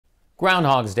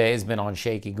Groundhog's Day has been on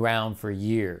shaky ground for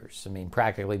years.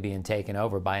 Practically being taken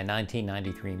over by a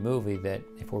 1993 movie that,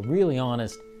 if we're really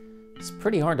honest, is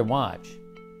pretty hard to watch.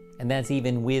 And that's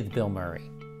even with Bill Murray.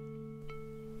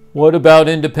 What about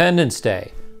Independence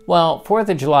Day? Well, 4th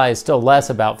of July is still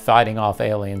less about fighting off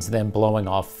aliens than blowing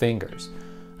off fingers.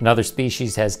 Another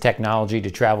species has technology to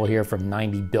travel here from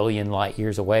 90 billion light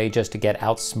years away just to get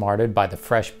outsmarted by the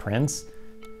Fresh Prince.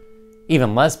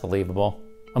 Even less believable,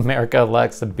 America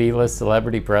elects a B-list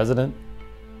celebrity president.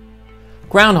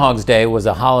 Groundhog's Day was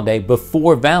a holiday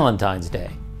before Valentine's Day.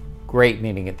 Great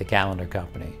meeting at the calendar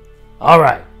company. All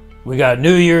right, we got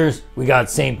New Year's, we got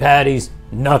St. Patty's,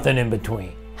 nothing in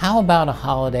between. How about a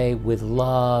holiday with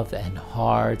love and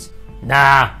hearts?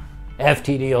 Nah,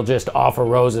 FTD will just offer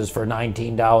roses for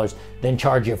 $19, then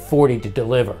charge you $40 to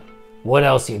deliver. What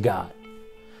else you got?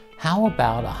 How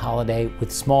about a holiday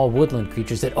with small woodland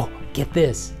creatures that, oh, get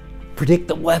this, predict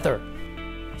the weather?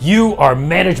 You are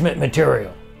management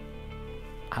material.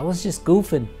 I was just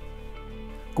goofing.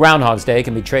 Groundhog's Day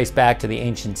can be traced back to the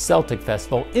ancient Celtic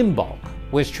festival Imbolc,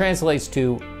 which translates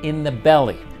to in the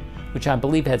belly, which I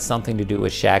believe had something to do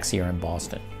with shacks here in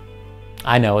Boston.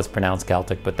 I know it's pronounced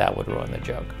Celtic, but that would ruin the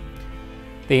joke.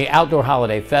 The outdoor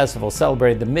holiday festival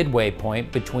celebrated the midway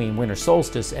point between winter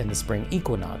solstice and the spring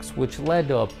equinox, which led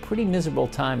to a pretty miserable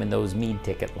time in those mead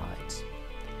ticket lines.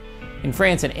 In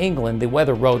France and England, the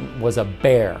weather rodent was a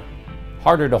bear,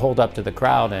 harder to hold up to the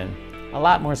crowd and a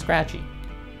lot more scratchy.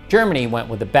 Germany went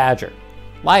with a badger,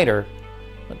 lighter,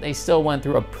 but they still went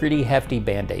through a pretty hefty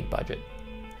Band-Aid budget.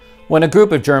 When a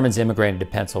group of Germans immigrated to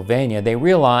Pennsylvania, they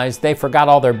realized they forgot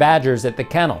all their badgers at the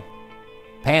kennel.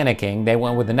 Panicking, they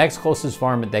went with the next closest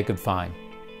varmint they could find,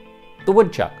 the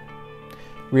woodchuck.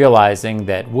 Realizing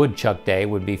that Woodchuck Day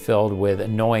would be filled with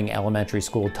annoying elementary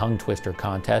school tongue twister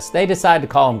contests, they decided to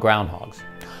call them groundhogs.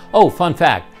 Oh, fun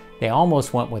fact, they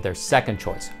almost went with their second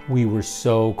choice. We were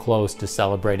so close to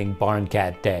celebrating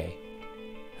Boronkay Day.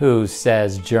 Who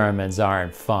says Germans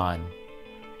aren't fun?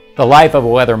 The life of a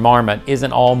weather marmot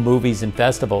isn't all movies and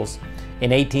festivals.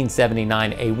 In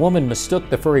 1879, a woman mistook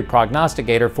the furry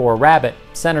prognosticator for a rabbit,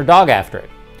 sent her dog after it.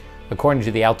 According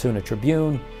to the Altoona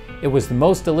Tribune, it was the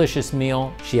most delicious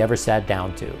meal she ever sat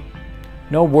down to.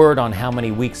 No word on how many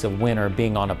weeks of winter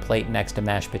being on a plate next to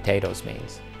mashed potatoes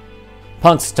means.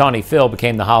 Punxsutawney Phil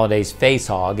became the holiday's face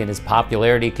hog, and his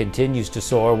popularity continues to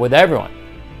soar with everyone,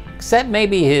 except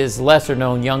maybe his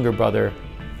lesser-known younger brother,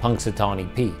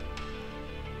 Punxsutawney Pete.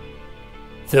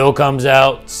 Phil comes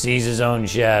out, sees his own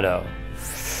shadow.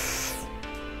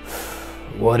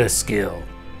 What a skill.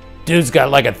 Dude's got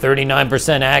like a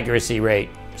 39% accuracy rate.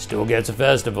 Still gets a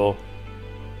festival.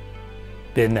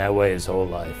 Been that way his whole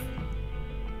life.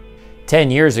 10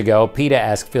 years ago, PETA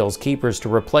asked Phil's keepers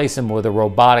to replace him with a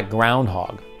robotic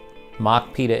groundhog.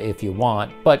 Mock PETA if you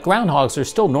want, but groundhogs are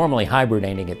still normally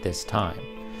hibernating at this time.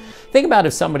 Think about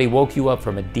if somebody woke you up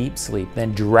from a deep sleep,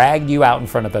 then dragged you out in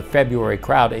front of a February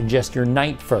crowd in just your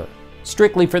night fur,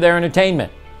 strictly for their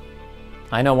entertainment.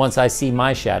 I know once I see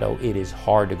my shadow, it is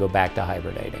hard to go back to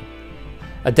hibernating.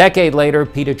 A decade later,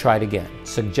 PETA tried again,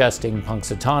 suggesting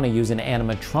Punxsutawney use an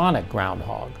animatronic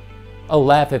groundhog. Oh,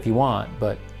 laugh if you want,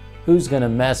 but who's gonna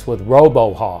mess with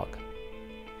RoboHog?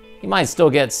 You might still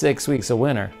get 6 weeks of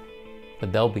winter,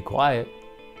 but they'll be quiet.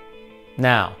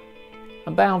 Now,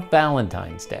 about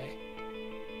Valentine's Day.